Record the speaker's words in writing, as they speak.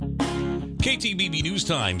KTBB News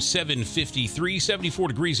Time, 7:53, 74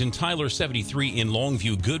 degrees in Tyler, 73 in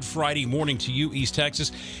Longview. Good Friday morning to you, East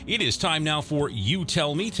Texas. It is time now for You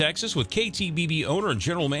Tell Me Texas with KTBB owner and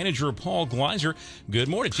general manager Paul Gleiser. Good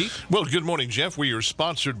morning, Chief. Well, good morning, Jeff. We are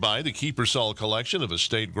sponsored by the Kiepersol Collection of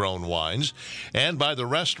estate-grown wines and by the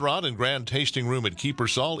restaurant and grand tasting room at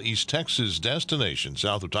Kiepersol, East Texas destination,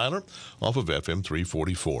 south of Tyler, off of FM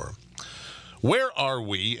 344. Where are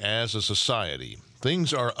we as a society?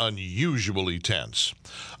 Things are unusually tense.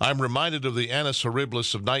 I'm reminded of the annus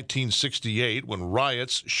horribilis of 1968 when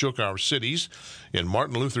riots shook our cities and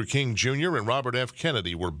Martin Luther King Jr. and Robert F.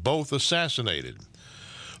 Kennedy were both assassinated.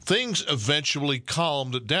 Things eventually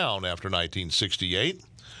calmed down after 1968.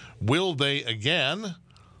 Will they again?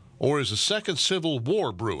 Or is a second civil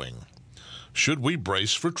war brewing? Should we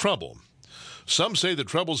brace for trouble? Some say that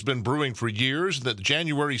trouble's been brewing for years and that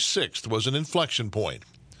January 6th was an inflection point.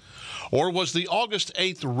 Or was the August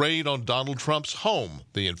 8th raid on Donald Trump's home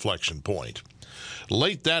the inflection point?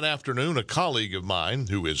 Late that afternoon, a colleague of mine,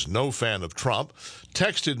 who is no fan of Trump,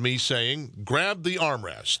 texted me saying, "Grab the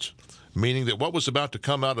armrest," meaning that what was about to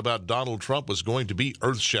come out about Donald Trump was going to be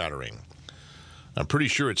earth-shattering. I'm pretty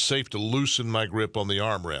sure it's safe to loosen my grip on the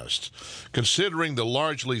armrest. Considering the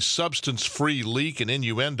largely substance-free leak and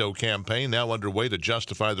innuendo campaign now underway to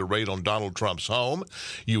justify the raid on Donald Trump's home,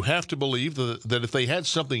 you have to believe that if they had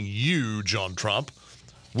something huge on Trump,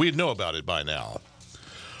 we'd know about it by now.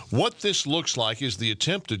 What this looks like is the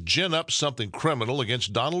attempt to gin up something criminal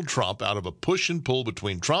against Donald Trump out of a push and pull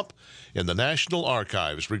between Trump and the National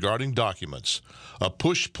Archives regarding documents, a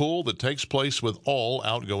push-pull that takes place with all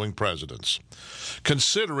outgoing presidents.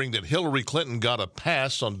 Considering that Hillary Clinton got a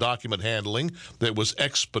pass on document handling that was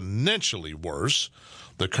exponentially worse,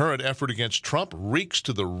 the current effort against Trump reeks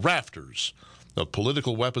to the rafters of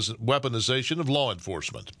political weaponization of law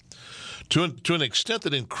enforcement. To an extent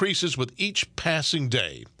that increases with each passing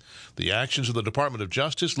day, the actions of the Department of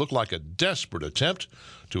Justice look like a desperate attempt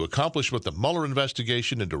to accomplish what the Mueller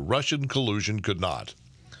investigation into Russian collusion could not.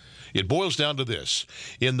 It boils down to this.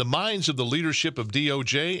 In the minds of the leadership of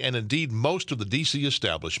DOJ and indeed most of the D.C.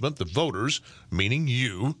 establishment, the voters, meaning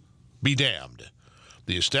you, be damned.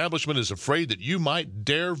 The establishment is afraid that you might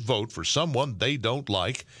dare vote for someone they don't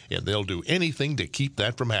like, and they'll do anything to keep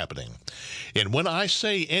that from happening. And when I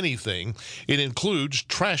say anything, it includes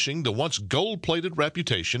trashing the once gold-plated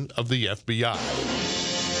reputation of the FBI.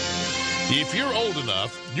 If you're old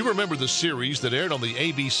enough, you remember the series that aired on the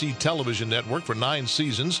ABC television network for 9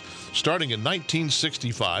 seasons, starting in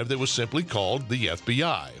 1965, that was simply called The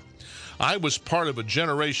FBI. I was part of a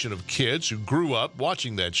generation of kids who grew up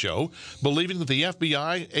watching that show, believing that the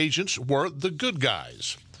FBI agents were the good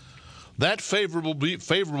guys. That favorable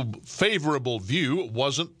view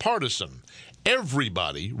wasn't partisan.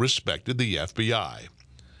 Everybody respected the FBI.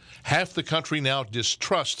 Half the country now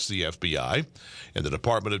distrusts the FBI and the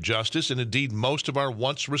Department of Justice, and indeed most of our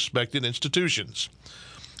once respected institutions.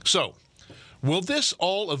 So, will this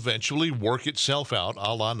all eventually work itself out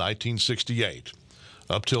a la 1968?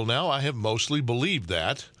 Up till now, I have mostly believed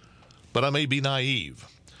that, but I may be naive.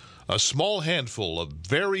 A small handful of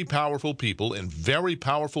very powerful people in very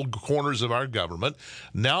powerful corners of our government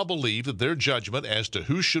now believe that their judgment as to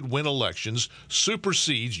who should win elections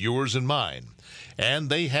supersedes yours and mine, and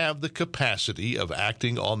they have the capacity of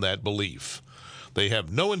acting on that belief. They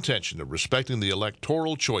have no intention of respecting the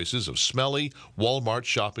electoral choices of smelly Walmart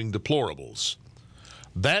shopping deplorables.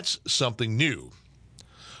 That's something new.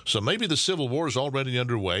 So maybe the Civil War is already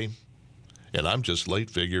underway, and I'm just late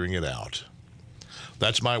figuring it out.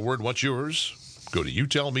 That's my word. What's yours? Go to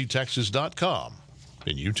youtellmetexas.com,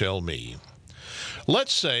 and you tell me.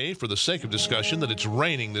 Let's say, for the sake of discussion, that it's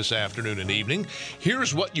raining this afternoon and evening.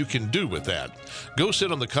 Here's what you can do with that. Go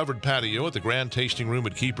sit on the covered patio at the Grand Tasting Room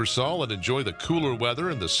at Kiepersol and enjoy the cooler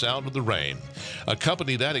weather and the sound of the rain.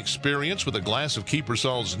 Accompany that experience with a glass of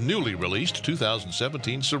Kiepersol's newly released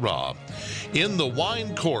 2017 Syrah. In the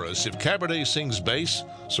wine chorus, if Cabernet sings bass,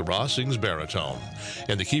 Syrah sings baritone.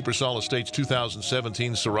 And the Kiepersol Estates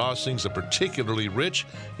 2017 Syrah sings a particularly rich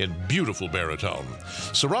and beautiful baritone.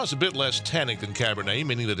 Syrah's a bit less tannic than Cabernet,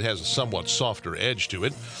 meaning that it has a somewhat softer edge to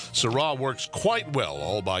it. Syrah works quite well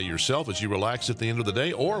all by yourself as you relax at the end of the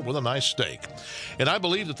day or with a nice steak. And I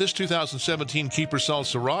believe that this 2017 Kiepersol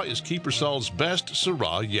Syrah is Kiepersol's best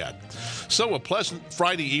Syrah yet. So a pleasant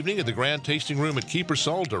Friday evening at the Grand Tasting Room at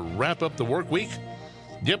Kiepersol to wrap up the work week.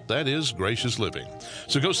 Yep, that is gracious living.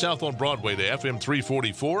 So go south on Broadway to FM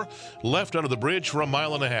 344, left under the bridge for 1.5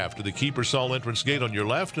 miles to the Kiepersol entrance gate on your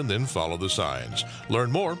left, and then follow the signs.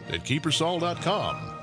 Learn more at Kiepersol.com.